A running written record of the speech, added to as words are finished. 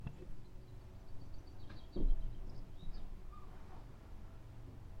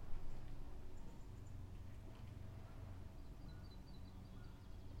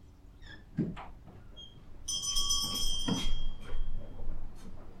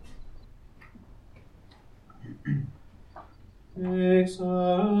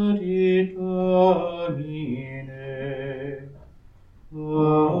Exaudit Domine,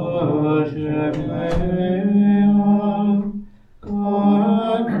 Age meam,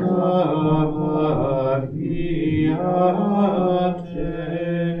 contra viate,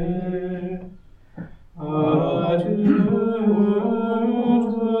 adiutum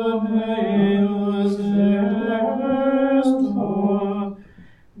eius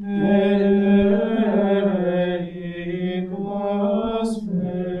estor, Dei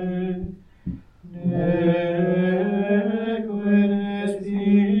Gospel, neque despicias me,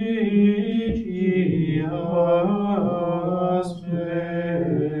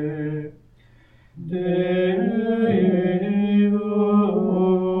 Deus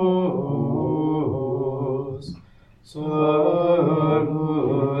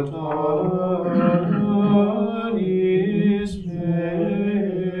salutaris meus.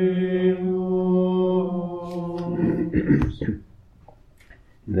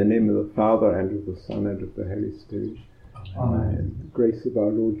 In the name of the Father, and of the Son, and of the Holy Spirit. Amen. The grace of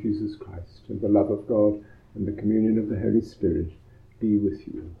our Lord Jesus Christ, and the love of God, and the communion of the Holy Spirit be with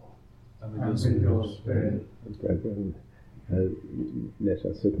you. And with your spirit. Brethren, let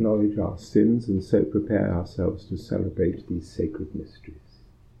us acknowledge our sins and so prepare ourselves to celebrate these sacred mysteries.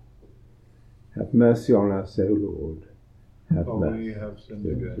 Have mercy on us, O Lord. Have mercy. We have sinned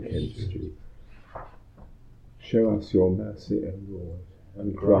against you. Show us your mercy, O Lord,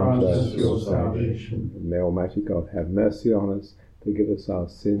 and grant us your salvation. And may Almighty God have mercy on us, forgive us our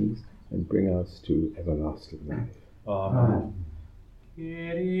sins, and bring us to everlasting life. Amen.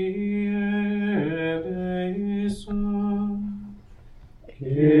 Kyrie eleison.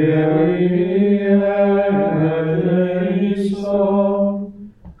 Kyrie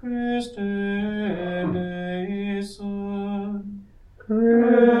eleison. Christe eleison.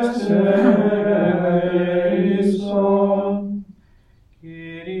 Christe eleison.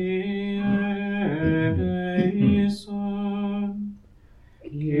 Kyrie eleison.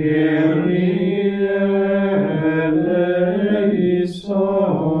 Kyrie eleison.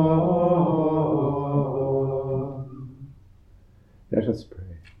 Let us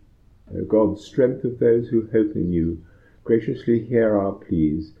pray. O God, strength of those who hope in you, graciously hear our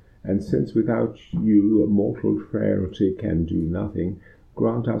pleas, and since without you mortal frailty can do nothing,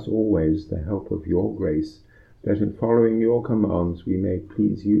 grant us always the help of your grace, that in following your commands we may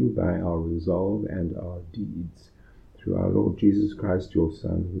please you by our resolve and our deeds. Through our Lord Jesus Christ, your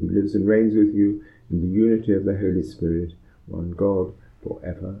Son, who lives and reigns with you in the unity of the Holy Spirit, one God, for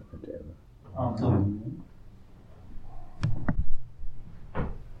ever and ever. Amen.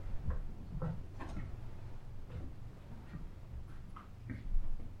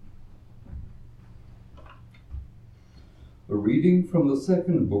 A reading from the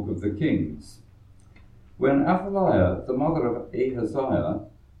second book of the Kings. When Athaliah, the mother of Ahaziah,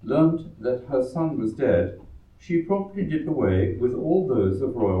 learnt that her son was dead, she promptly did away with all those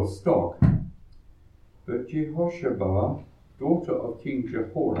of royal stock. But Jehosheba, daughter of King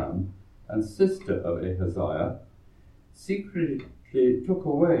Jehoram and sister of Ahaziah, secretly took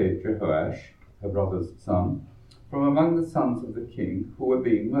away Jehoash, her brother's son, from among the sons of the king who were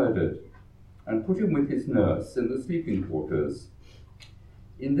being murdered, and put him with his nurse in the sleeping quarters.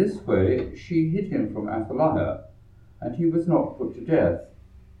 In this way she hid him from Athaliah, and he was not put to death.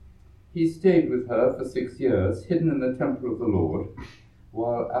 He stayed with her for 6 years, hidden in the temple of the Lord,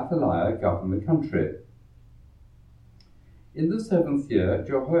 while Athaliah governed the country. In the 7th year,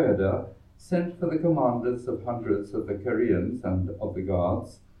 Jehoiada sent for the commanders of hundreds of the Carians and of the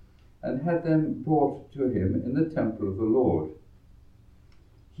guards, and had them brought to him in the temple of the Lord.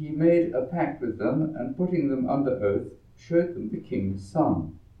 He made a pact with them, and putting them under oath, showed them the king's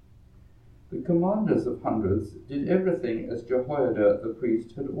son. The commanders of hundreds did everything as Jehoiada the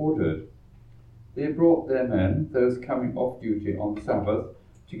priest had ordered. They brought their men, those coming off duty on the Sabbath,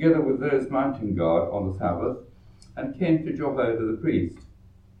 together with those mounting guard on the Sabbath, and came to Jehoiada the priest.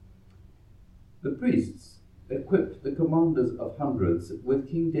 The priests equipped the commanders of hundreds with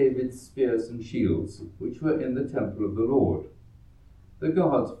King David's spears and shields, which were in the temple of the Lord. The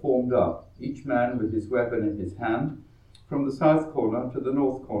guards formed up, each man with his weapon in his hand, from the south corner to the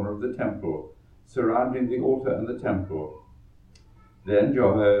north corner of the temple, surrounding the altar and the temple. Then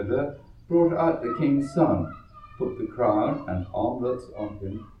Jehoiada brought out the king's son, put the crown and armlets on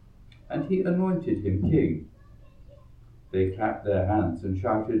him, and he anointed him king. They clapped their hands and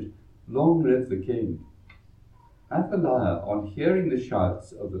shouted, "Long live the king!" Athaliah, on hearing the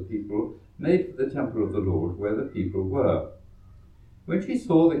shouts of the people, made for the temple of the Lord where the people were. When she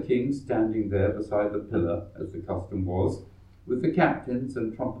saw the king standing there beside the pillar, as the custom was, with the captains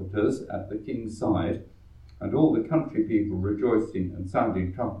and trumpeters at the king's side, and all the country people rejoicing and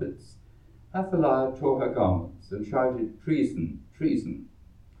sounding trumpets, Athaliah tore her garments and shouted, "Treason! Treason!"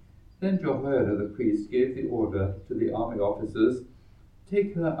 Then Jehoiada the priest gave the order to the army officers,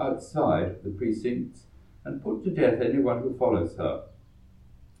 "Take her outside the precincts and put to death anyone who follows her."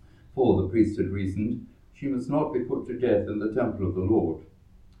 For, the priest had reasoned, she must not be put to death in the temple of the Lord.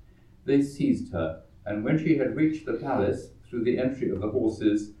 They seized her, and when she had reached the palace through the entry of the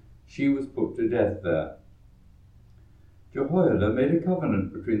horses, she was put to death there. Jehoiada made a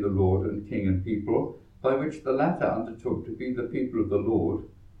covenant between the Lord and king and people, by which the latter undertook to be the people of the Lord,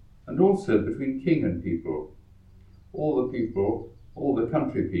 and also between king and people. All the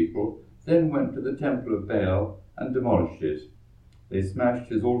country people, then went to the temple of Baal and demolished it. They smashed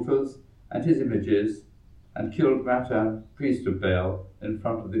his altars and his images, and killed Mattan, priest of Baal, in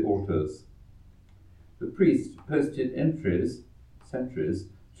front of the altars. The priest posted sentries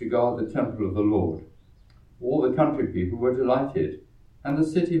to guard the temple of the Lord. All the country people were delighted, and the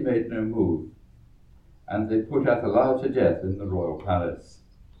city made no move. And they put Athaliah to death in the royal palace.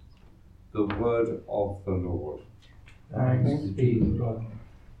 The word of the Lord. Thanks be to God.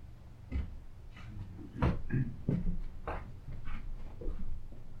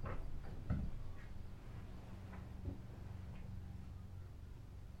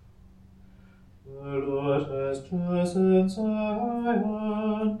 The Lord has chosen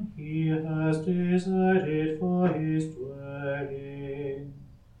Zion, he has decided for his dwelling.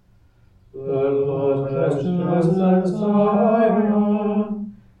 The Lord has chosen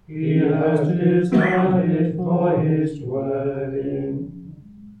Zion, he has decided for his dwelling.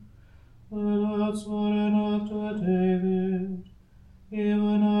 The Lord swore an oath to David, he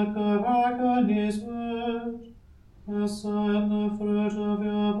will not go back on his word. The son, the fruit of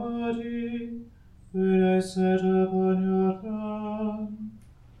your body, will I set upon your throne.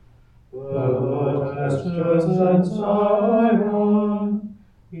 The Lord has chosen Zion,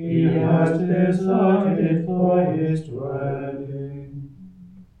 he has decided for his dwelling.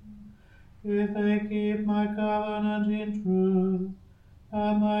 If they keep my covenant in truth,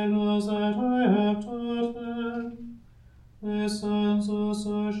 and my laws that I have taught them, their sons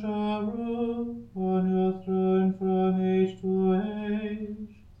also shall rule on your throne from age to age.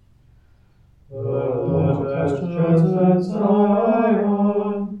 The Lord has chosen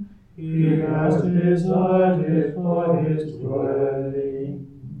Zion, he has decided for his dwelling.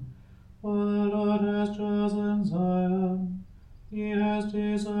 For the Lord has chosen Zion, he has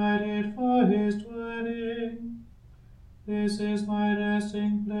decided for his dwelling. This is my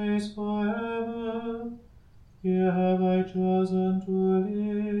resting place forever, here have I chosen to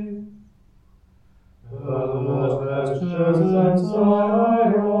live. The Lord has chosen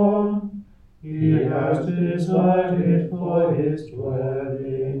Zion, he has decided for his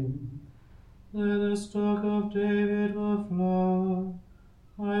dwelling. Let the stock of David overflow.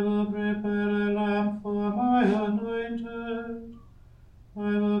 I will prepare a lamp for my anointed.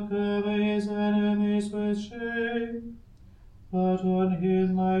 I will cover his enemies with shame, but on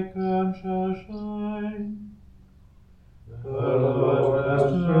him my crown shall shine. The Lord has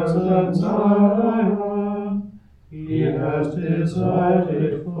chosen Zion, he has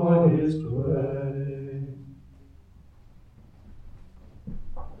decided for his dwelling.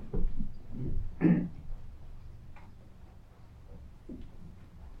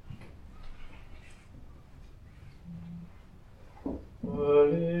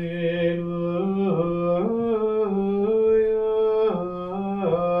 Alleluia.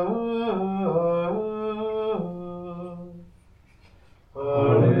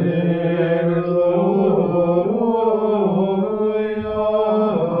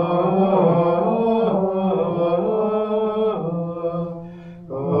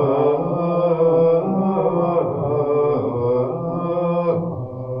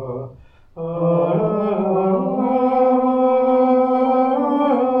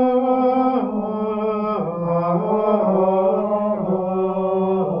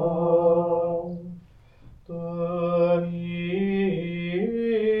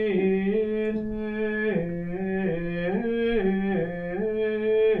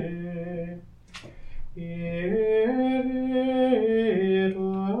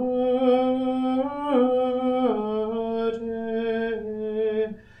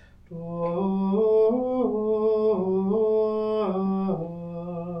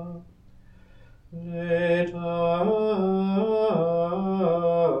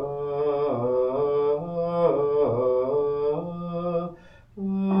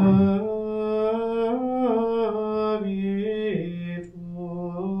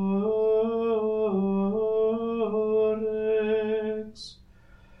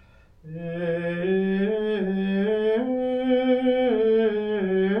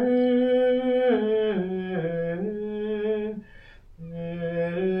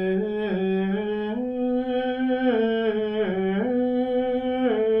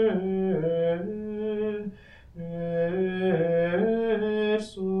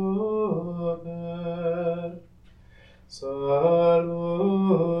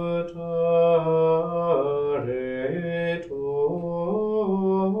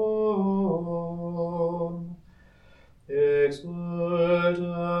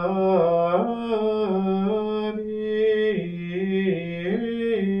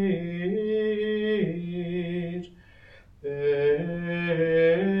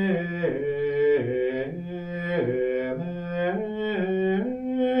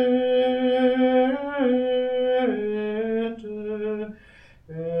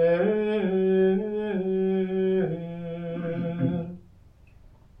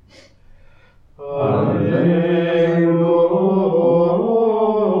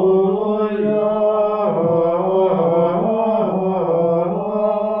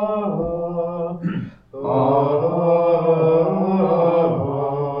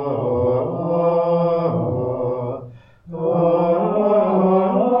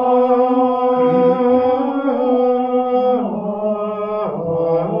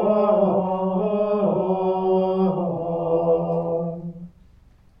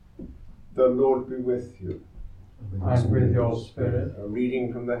 The Lord be with you. And with your spirit. A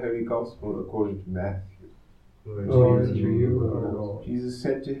reading from the Holy Gospel according to Matthew. Glory to you, O Lord. Jesus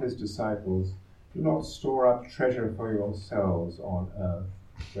said to his disciples, "Do not store up treasure for yourselves on earth,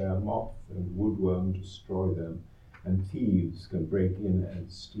 where moth and woodworm destroy them, and thieves can break in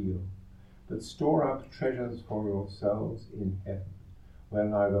and steal. But store up treasures for yourselves in heaven, where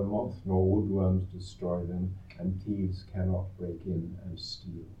neither moth nor woodworms destroy them, and thieves cannot break in and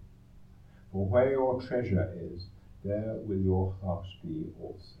steal. For where your treasure is, there will your heart be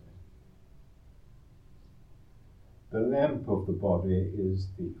also." The lamp of the body is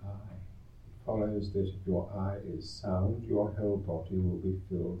the eye. It follows that if your eye is sound, your whole body will be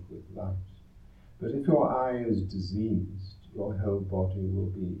filled with light. But if your eye is diseased, your whole body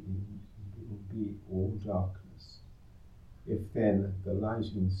will be all darkness. If then the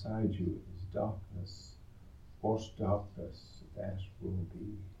light inside you is darkness, what darkness that will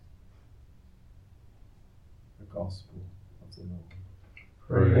be. The Gospel of the Lord.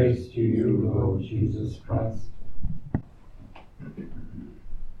 Praise to you, Lord Jesus Christ.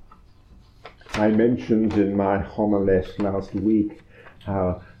 I mentioned in my homilette last week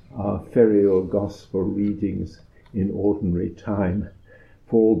how our ferial Gospel readings in ordinary time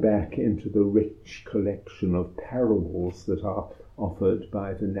fall back into the rich collection of parables that are offered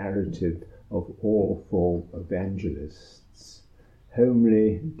by the narrative of all four evangelists.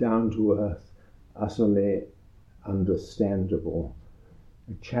 Homely, down-to-earth, utterly understandable,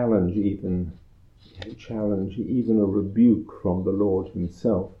 a challenge, even a rebuke from the Lord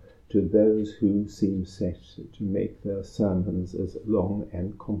himself to those who seem set to make their sermons as long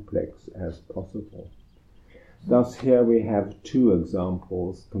and complex as possible. Thus here we have two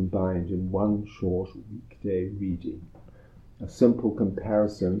examples combined in one short weekday reading. A simple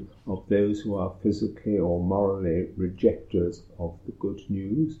comparison of those who are physically or morally rejectors of the good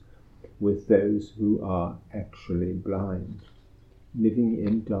news with those who are actually blind, living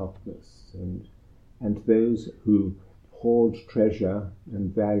in darkness, and those who hoard treasure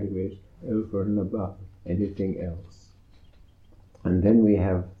and value it over and above anything else. And then we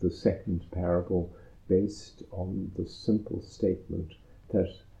have the second parable based on the simple statement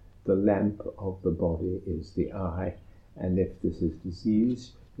that the lamp of the body is the eye, and if this is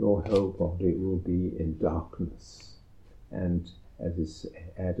diseased, your whole body will be in darkness. And as is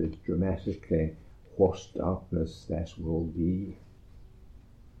added dramatically, what darkness that will be.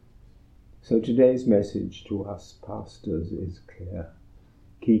 So today's message to us pastors is clear.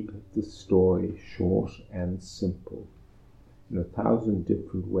 Keep the story short and simple. In 1,000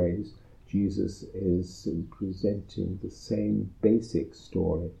 different ways, Jesus is presenting the same basic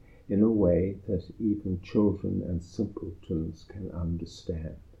story in a way that even children and simpletons can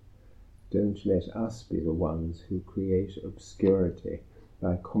understand. Don't let us be the ones who create obscurity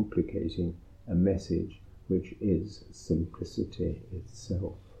by complicating a message which is simplicity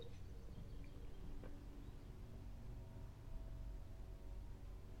itself.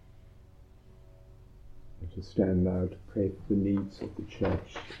 Let us stand now to pray for the needs of the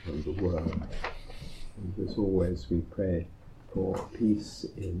Church and the world. And as always, we pray for peace,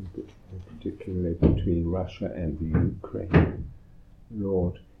 particularly between Russia and the Ukraine.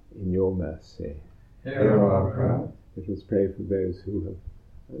 Lord, in your mercy, Hear our prayer. let us pray for those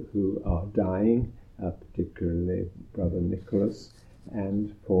who are dying, particularly Brother Nicholas,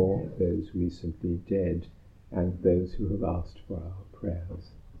 and for those recently dead, and those who have asked for our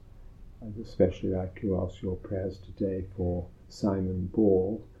prayers. I'd especially like to ask your prayers today for Simon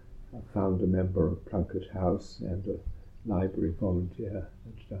Ball, a founder member of Plunkett House and a library volunteer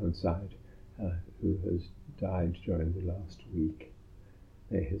at Downside, who has died during the last week.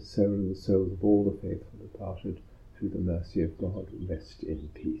 May his soul and the souls of all the faithful departed, through the mercy of God, rest in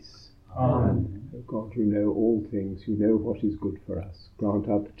peace. Amen. O God, you know all things, you know what is good for us. Grant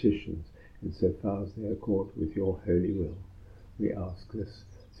our petitions in so far as they accord with your holy will. We ask this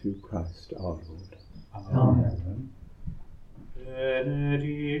through Christ our Lord. Amen.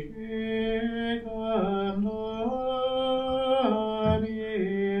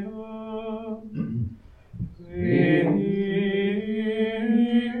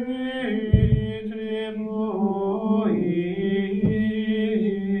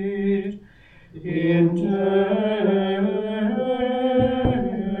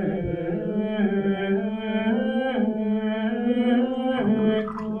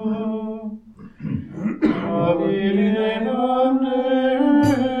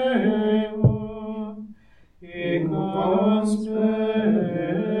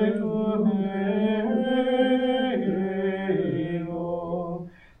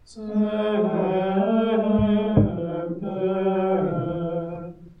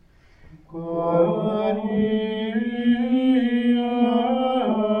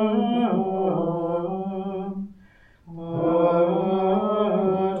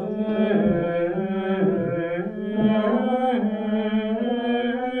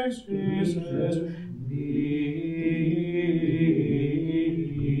 Jesus be.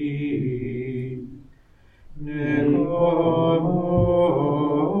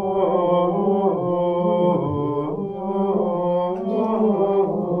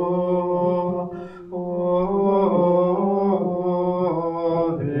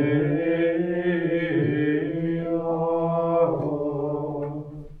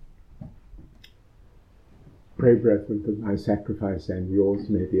 Pray, brethren, that my sacrifice and yours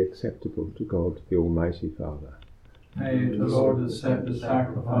may be acceptable to God, the Almighty Father. May the Lord accept the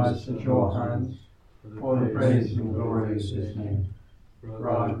sacrifice at your hands, for the praise and glory of his name, for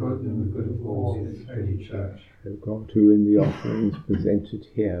our good and the good of all his holy church. O God, who in the offerings presented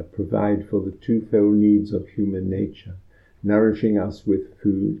here provide for the twofold needs of human nature, nourishing us with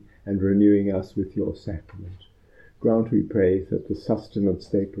food and renewing us with your sacrament, grant, we pray, that the sustenance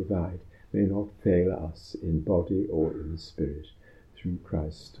they provide may not fail us in body or in spirit, through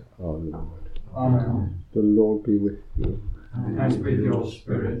Christ our Lord. Amen. The Lord be with you. And with your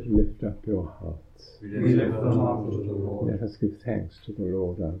spirit, Lift up your hearts. we lift them up to the Lord. Let us give thanks to the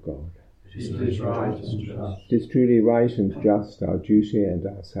Lord our God. It is right and just. It is truly right and just, our duty and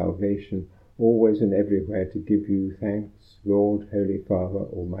our salvation, always and everywhere to give you thanks, Lord, Holy Father,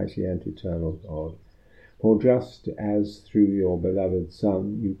 Almighty and eternal God. For just as through your beloved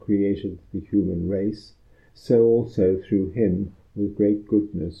Son you created the human race, so also through him with great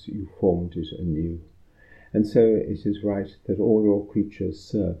goodness you formed it anew. And so it is right that all your creatures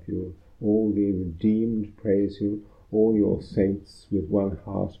serve you, all the redeemed praise you, all your saints with one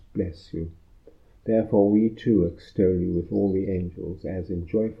heart bless you. Therefore we too extol you with all the angels, as in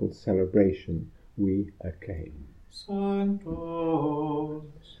joyful celebration we acclaim. Sanctus,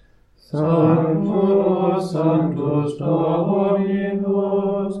 Sanctus, Sanctus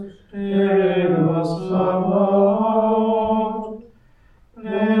Dominus, Deus Sabaoth,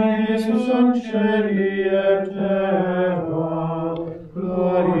 plenius in celi et terra,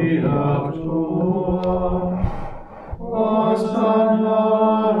 gloria tua,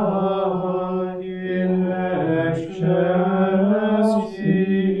 Hosanna in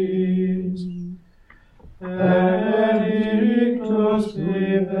excelsis, benedictus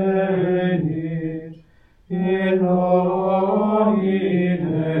divenit in nomine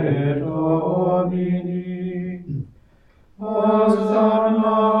Domini,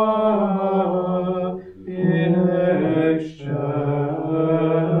 Hosanna in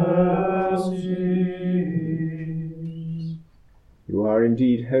excelsis. You are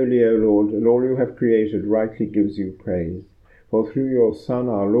indeed holy, O Lord, and all you have created rightly gives you praise. For through your Son,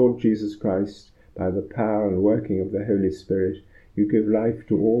 our Lord Jesus Christ, by the power and working of the Holy Spirit, you give life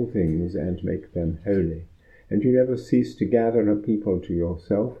to all things and make them holy. And you never cease to gather a people to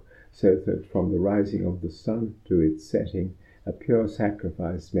yourself, so that from the rising of the sun to its setting, a pure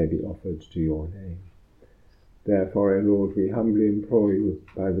sacrifice may be offered to your name. Therefore, O Lord, we humbly implore you,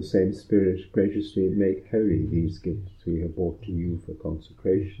 by the same Spirit, graciously make holy these gifts we have brought to you for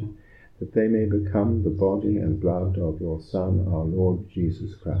consecration, that they may become the body and blood of your Son, our Lord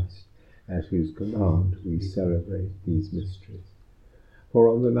Jesus Christ, at whose command we celebrate these mysteries. For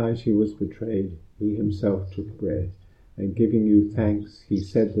on the night he was betrayed, he himself took bread, and giving you thanks, he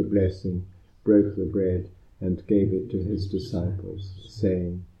said the blessing, broke the bread, and gave it to his disciples,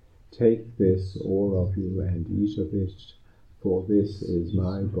 saying, Take this, all of you, and eat of it, for this is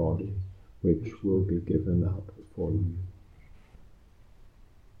my body, which will be given up for you.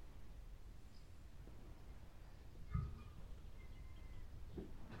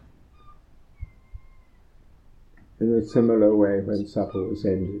 In a similar way, when supper was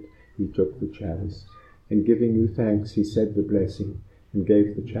ended, he took the chalice, and giving you thanks, he said the blessing, and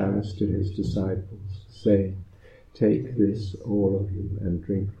gave the chalice to his disciples, saying, Take this, all of you, and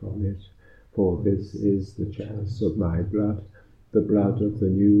drink from it, for this is the chalice of my blood, the blood of the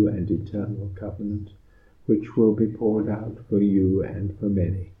new and eternal covenant, which will be poured out for you and for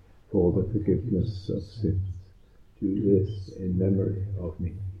many, for the forgiveness of sins. Do this in memory of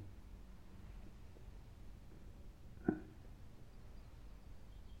me.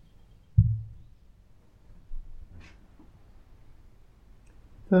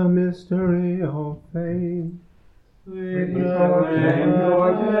 The mystery of faith. We proclaim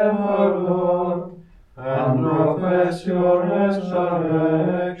your death, O Lord, and profess your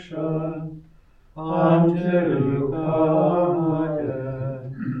resurrection until you come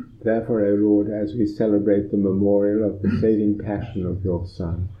again. Therefore, O Lord, as we celebrate the memorial of the saving passion of your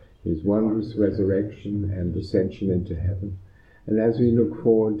Son, his wondrous resurrection and ascension into heaven, and as we look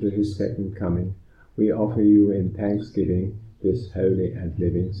forward to his second coming, we offer you in thanksgiving this holy and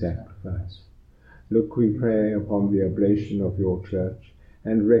living sacrifice. Look, we pray, upon the oblation of your church,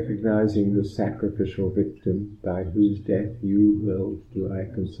 and recognizing the sacrificial victim by whose death you willed to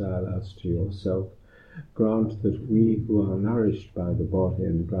reconcile us to yourself, grant that we who are nourished by the body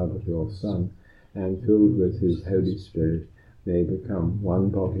and blood of your Son, and filled with his Holy Spirit, may become one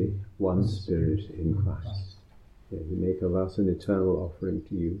body, one spirit in Christ. May he make of us an eternal offering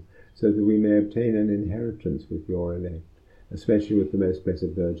to you, so that we may obtain an inheritance with your elect, especially with the most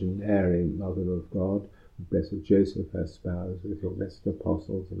blessed Virgin Mary, Mother of God, with blessed Joseph, her spouse, with your blessed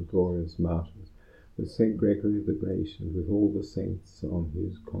apostles and glorious martyrs, with St. Gregory the Great, and with all the saints on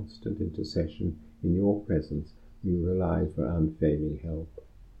whose constant intercession in your presence we rely for unfailing help.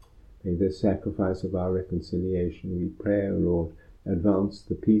 May this sacrifice of our reconciliation, we pray, O Lord, advance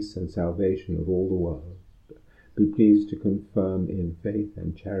the peace and salvation of all the world. Be pleased to confirm in faith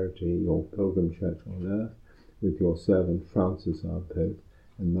and charity your pilgrim church on earth, with your servant Francis our Pope,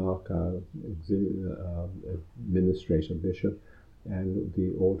 and Mark our administrator bishop, and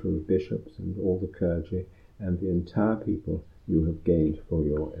the order of bishops and all the clergy, and the entire people you have gained for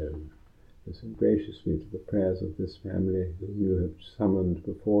your own. Listen graciously to the prayers of this family whom you have summoned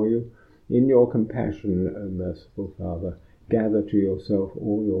before you. In your compassion, O merciful Father, gather to yourself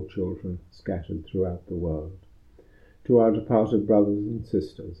all your children scattered throughout the world. To our departed brothers and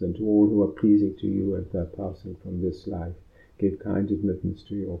sisters, and to all who are pleasing to you at their passing from this life, give kind admittance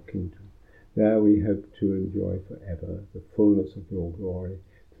to your kingdom. There we hope to enjoy forever the fullness of your glory,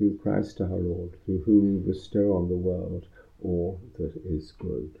 through Christ our Lord, through whom you bestow on the world all that is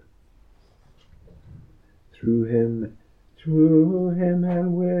good. Through him,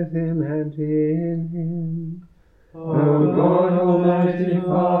 and with him, and in him, O God, Almighty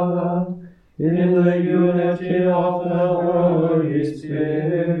Father, in the unity of the Holy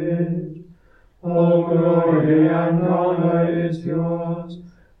Spirit, all glory and honor is yours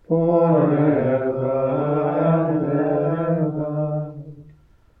forever and ever.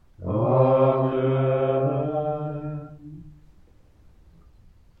 Amen.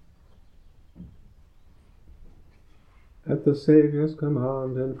 At the Saviour's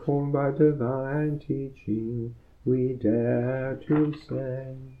command, and formed by divine teaching, we dare to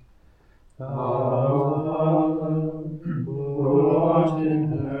say, Our Father, who art in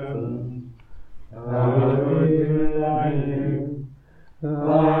heaven, hallowed be thy name.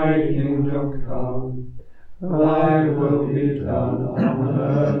 Thy kingdom come, thy will be done on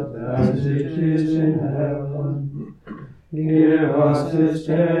earth as it is in heaven. Give us this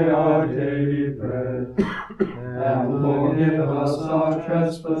day our daily bread, and forgive us our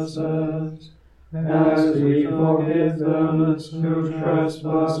trespasses, as we forgive those who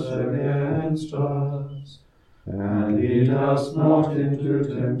trespass against us. And lead us not into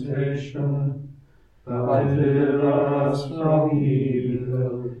temptation, but deliver us from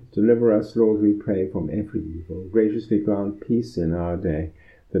evil. Deliver us, Lord, we pray, from every evil. Graciously grant peace in our day,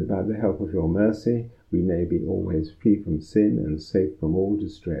 that by the help of your mercy we may be always free from sin and safe from all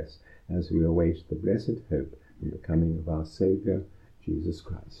distress, as we await the blessed hope and the coming of our Saviour, Jesus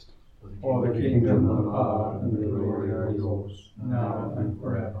Christ. For the kingdom, the power, and the glory are yours, now and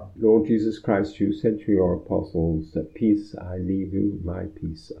forever. Lord Jesus Christ, you said to your apostles, that peace I leave you, my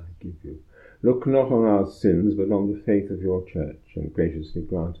peace I give you. Look not on our sins, but on the faith of your church, and graciously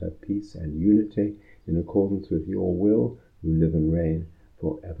grant her peace and unity in accordance with your will, who live and reign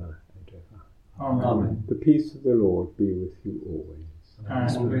for ever and ever. Amen. The peace of the Lord be with you always.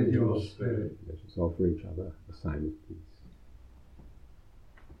 And with your spirit. Let us offer each other a sign of peace.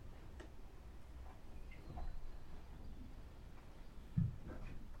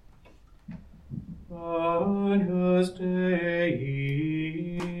 Agnus Dei,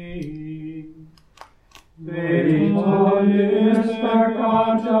 Benitolis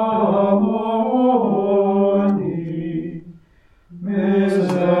peccata mundi,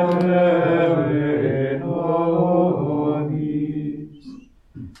 miserere nobis.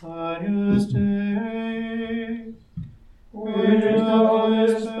 Agnus Dei,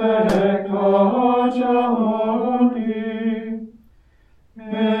 Benitolis peccata mundi,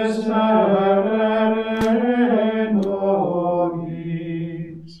 miserere nobis.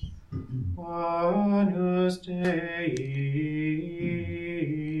 Agnus Dei,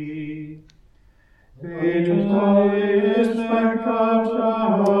 Benitolis peccata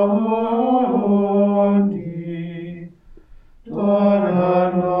mundi, dona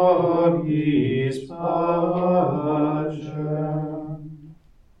nobis pacem.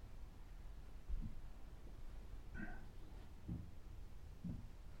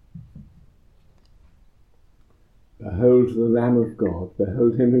 Behold the Lamb of God,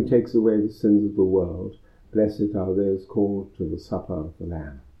 behold him who takes away the sins of the world. Blessed are those called to the supper of the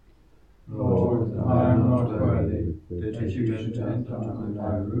Lamb. Lord, I am not worthy that you should enter under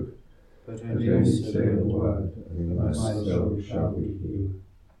my roof, but only say a word, and my soul shall be healed.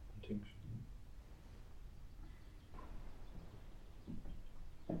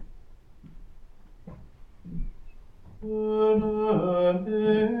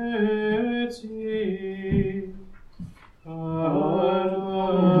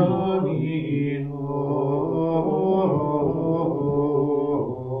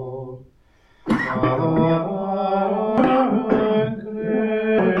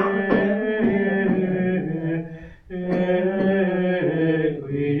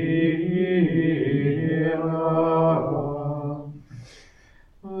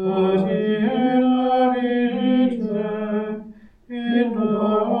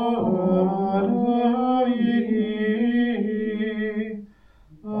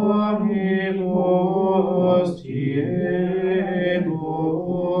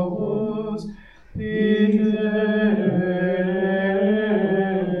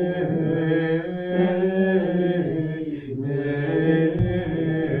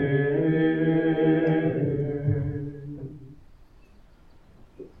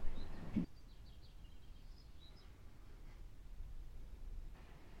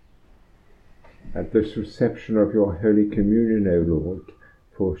 At this reception of your Holy Communion, O Lord,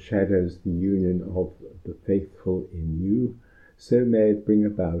 foreshadows the union of the faithful in you, so may it bring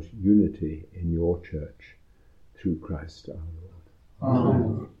about unity in your Church, through Christ our Lord.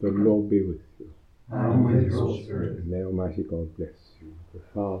 Amen. The Lord be with you. And with your spirit. And may Almighty God bless you, the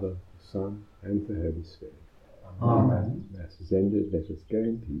Father, the Son, and the Holy Spirit. Amen. Mass is ended. Let us go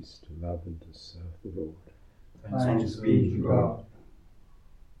in peace to love and to serve the Lord. Thanks be to God.